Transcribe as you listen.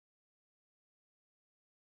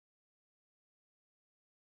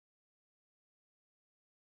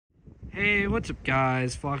Hey, what's up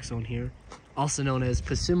guys? Foxzone here, also known as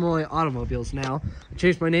Pasimroy Automobiles now. I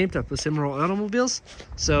changed my name to Pasimroy Automobiles,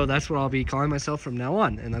 so that's what I'll be calling myself from now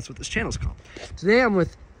on, and that's what this channel's called. Today I'm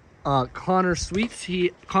with Connor Sweets.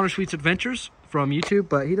 Connor Sweets Adventures from YouTube,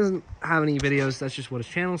 but he doesn't have any videos. That's just what his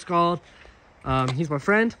channel's called. He's my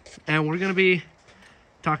friend, and we're gonna be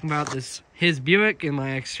talking about his Buick and my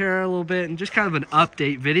Xterra a little bit, and just kind of an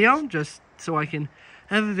update video, just so I can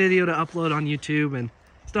have a video to upload on YouTube and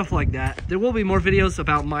stuff like that. There will be more videos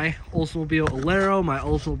about my Oldsmobile Alero, my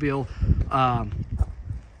Oldsmobile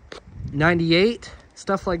 98,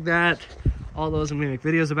 stuff like that. All those I'm gonna make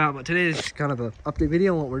videos about, but today is just kind of an update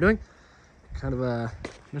video on what we're doing. Kind of a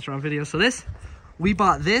mess around video. So we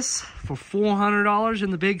bought this for $400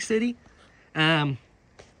 in the big city.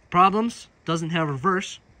 Problems, doesn't have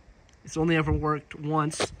reverse. It's only ever worked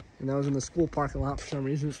once, and that was in the school parking lot. For some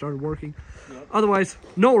reason it started working. Yep. Otherwise,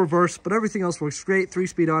 no reverse, but everything else works great.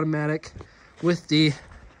 3-speed automatic with the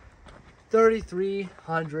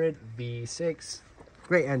 3300 V6.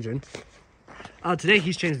 Great engine. Today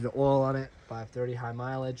he's changed the oil on it. 530 high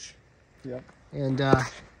mileage. Yep. And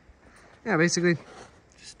yeah, basically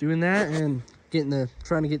just doing that and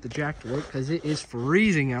trying to get the jack to work because it is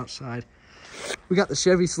freezing outside. We got the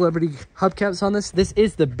Chevy Celebrity hubcaps on this. This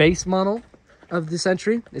is the base model of the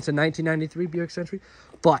Century. It's a 1993 Buick Century,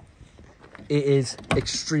 but it is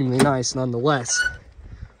extremely nice nonetheless.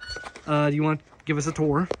 Do you want to give us a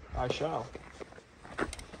tour? I shall.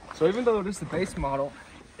 So even though it is the base model,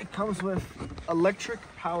 it comes with electric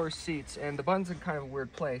power seats, and the button's in kind of a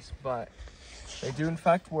weird place, but they do in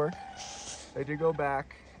fact work. They do go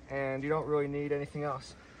back, and you don't really need anything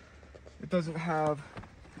else. It doesn't have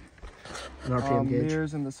an RPM gauge,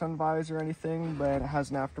 mirrors in the sun visor or anything, but it has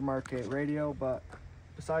an aftermarket radio. But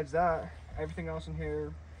besides that, everything else in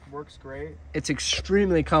here works great. It's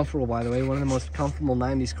extremely comfortable, by the way. One of the most comfortable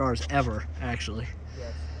 90s cars ever, actually.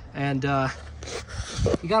 Yes. And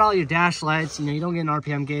you got all your dash lights. You know, you don't get an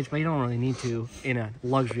RPM gauge, but you don't really need to in a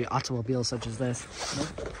luxury automobile such as this.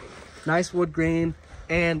 Nope. Nice wood grain,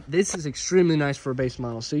 and this is extremely nice for a base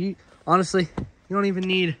model. So honestly, you don't even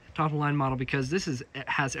need top of line model because it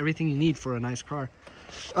has everything you need for a nice car.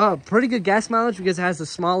 Pretty good gas mileage because it has the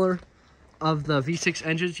smaller of the V6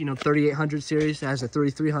 engines, you know, 3800 series. It has a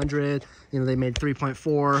 3300, you know, they made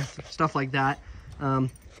 3.4, stuff like that.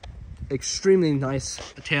 Extremely nice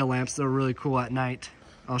tail lamps. They're really cool at night.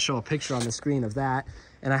 I'll show a picture on the screen of that,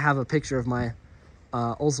 and I have a picture of my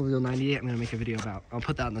Oldsmobile 98 I'm gonna make a video about. I'll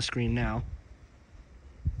put that on the screen now.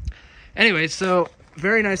 Anyway, so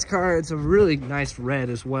very nice car. It's a really nice red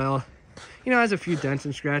as well. You know, it has a few dents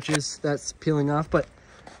and scratches that's peeling off, but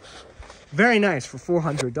very nice for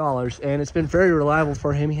 $400, and it's been very reliable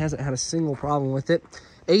for him. He hasn't had a single problem with it.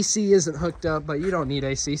 AC isn't hooked up, but you don't need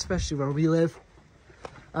AC, especially where we live.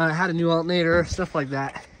 Had a new alternator, stuff like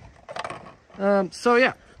that. So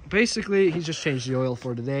yeah, basically he's just changed the oil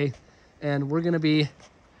for today, and we're gonna be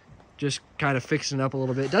just kind of fixing it up a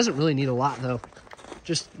little bit. It doesn't really need a lot though,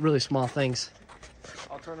 just really small things.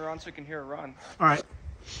 I'll turn around so you can hear it run. All right.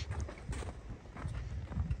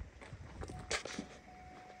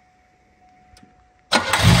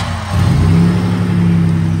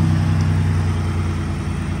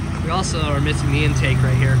 We also are missing the intake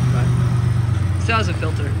right here, but it still has a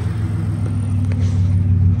filter.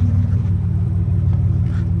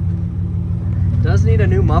 Does need a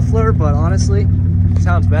new muffler, but honestly, it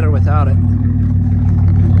sounds better without it.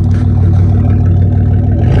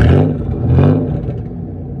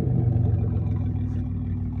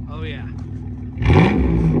 Oh yeah.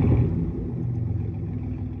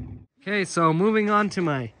 Okay, so moving on to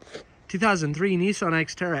my 2003 Nissan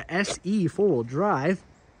Xterra SE four-wheel drive.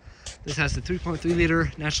 This has the 3.3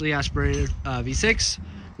 liter naturally aspirated V6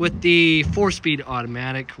 with the 4-speed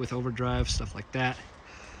automatic with overdrive, stuff like that.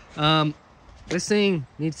 This thing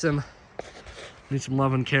needs some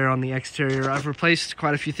love and care on the exterior. I've replaced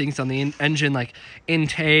quite a few things on the engine, like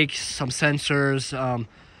intake, some sensors.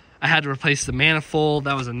 I had to replace the manifold.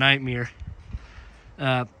 That was a nightmare.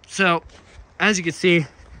 So as you can see,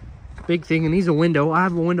 big thing, and needs a window. I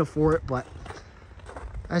have a window for it, but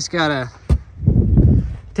I just gotta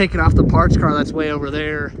take it off the parts car that's way over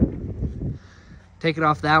there, take it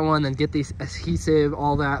off that one, then get the adhesive,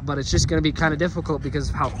 all that, but it's just going to be kind of difficult because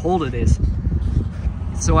of how cold it is,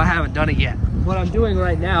 so I haven't done it yet. What I'm doing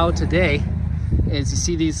right now today is, you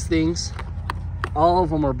see these things, all of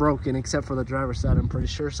them are broken except for the driver's side, I'm pretty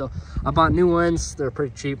sure. So I bought new ones. They're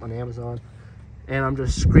pretty cheap on Amazon, and I'm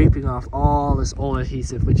just scraping off all this old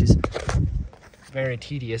adhesive, which is very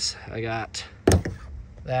tedious. I got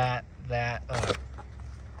that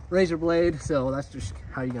razor blade, so that's just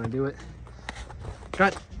how you're gonna do it.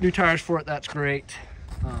 Got new tires for it, that's great.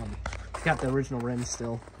 Got the original rims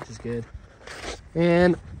still, which is good.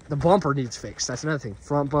 And the bumper needs fixed, that's another thing.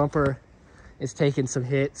 Front bumper is taking some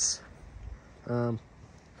hits.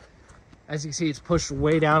 As you can see, it's pushed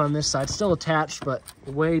way down on this side, still attached, but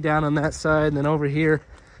way down on that side. And then over here,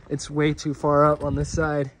 it's way too far up on this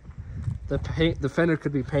side. The fender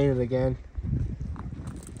could be painted again.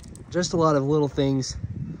 Just a lot of little things.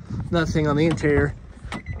 Nothing on the interior.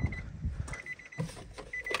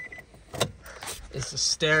 The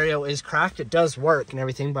stereo is cracked. It does work and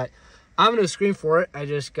everything, but I'm gonna scream for it. I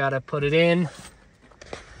just gotta put it in.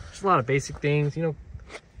 There's a lot of basic things, you know,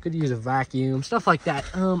 could use a vacuum, stuff like that.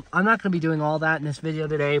 I'm not gonna be doing all that in this video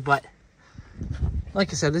today, but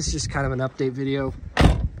like I said, this is just kind of an update video.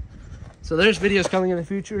 So there's videos coming in the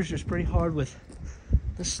future. It's just pretty hard with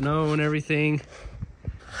the snow and everything.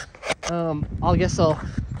 I guess I'll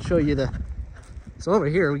show you so over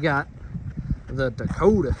here we got the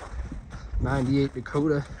Dakota, 98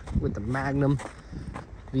 Dakota with the Magnum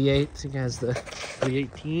V8. I think it has the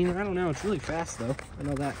V18. I don't know, it's really fast though, I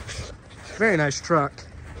know that. Very nice truck.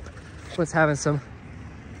 It's having some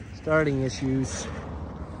starting issues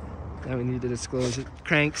that we need to disclose. It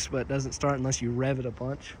cranks but doesn't start unless you rev it a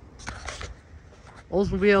bunch.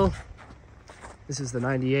 Oldsmobile, this is the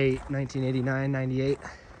 1989 98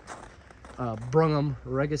 Brougham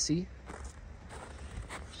Legacy.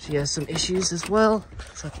 She has some issues as well,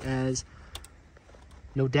 such as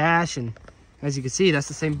no dash, and as you can see, that's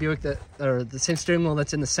the same Buick or the same steering wheel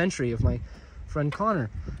that's in the Century of my friend Connor.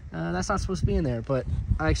 That's not supposed to be in there, but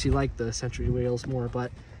I actually like the Century wheels more.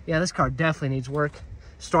 But yeah, this car definitely needs work.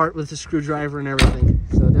 Start with the screwdriver and everything,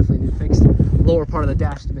 so definitely need fixed. Lower part of the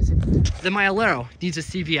dash to miss it. Then my Alero needs a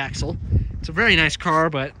CV axle. It's a very nice car,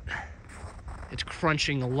 but it's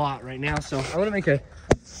crunching a lot right now, so I want to make a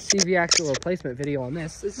CV axle replacement video on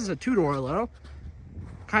this. This is a two-door Alero,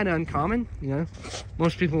 kind of uncommon, you know.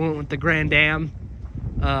 Most people went with the Grand Am.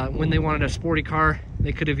 When they wanted a sporty car,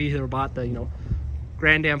 they could have either bought the, you know,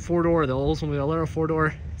 Grand Am four-door or the Oldsmobile Alero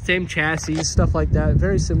four-door. Same chassis, stuff like that.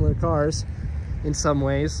 Very similar cars in some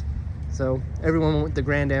ways. So everyone went with the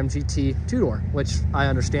Grand Am GT two-door, which I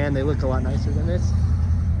understand. They look a lot nicer than this.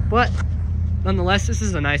 But nonetheless, this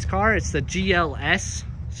is a nice car. It's the GLS,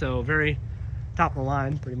 so very top of the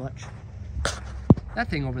line, pretty much. That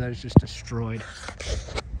thing over there is just destroyed.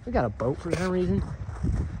 We got a boat for some reason.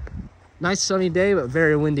 Nice sunny day, but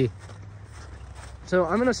very windy. So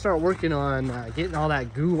I'm gonna start working on getting all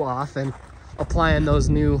that goo off and applying those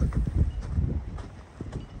new,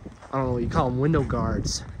 I don't know what you call them, window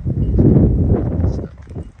guards. So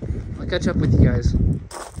I'll catch up with you guys.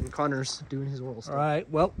 And Connor's doing his oil stuff. All right,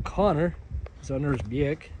 well, Connor is under his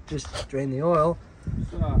Buick, just drained the oil.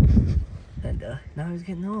 And now he's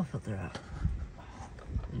getting the oil filter out.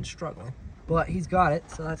 And struggling. But he's got it,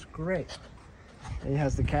 so that's great. And he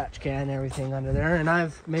has the catch can and everything under there. And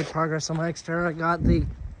I've made progress on my Xterra. I got the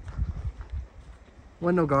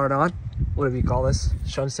window guard on. Whatever you call this.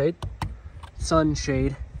 Sunshade.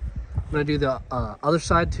 Sunshade. I'm going to do the other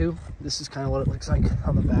side too. This is kind of what it looks like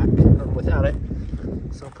on the back, or without it.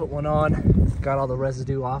 So I'll put one on. Got all the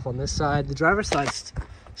residue off on this side. The driver's side's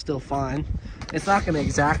still fine. It's not going to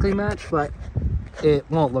exactly match, but it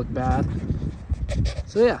won't look bad.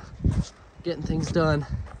 So yeah, getting things done.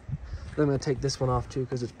 I'm going to take this one off too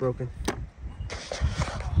because it's broken.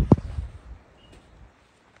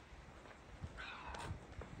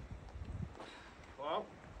 Well,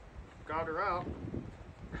 got her out.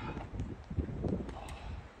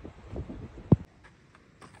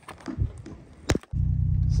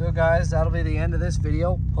 So guys, that'll be the end of this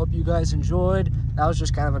video. Hope you guys enjoyed. That was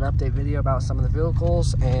just kind of an update video about some of the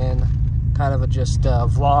vehicles and kind of a just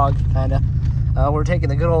vlog kind of. We're taking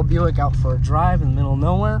the good old Buick out for a drive in the middle of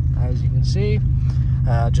nowhere, as you can see.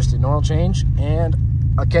 Just an oil change, and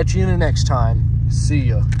I'll catch you in the next time. See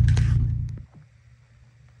ya.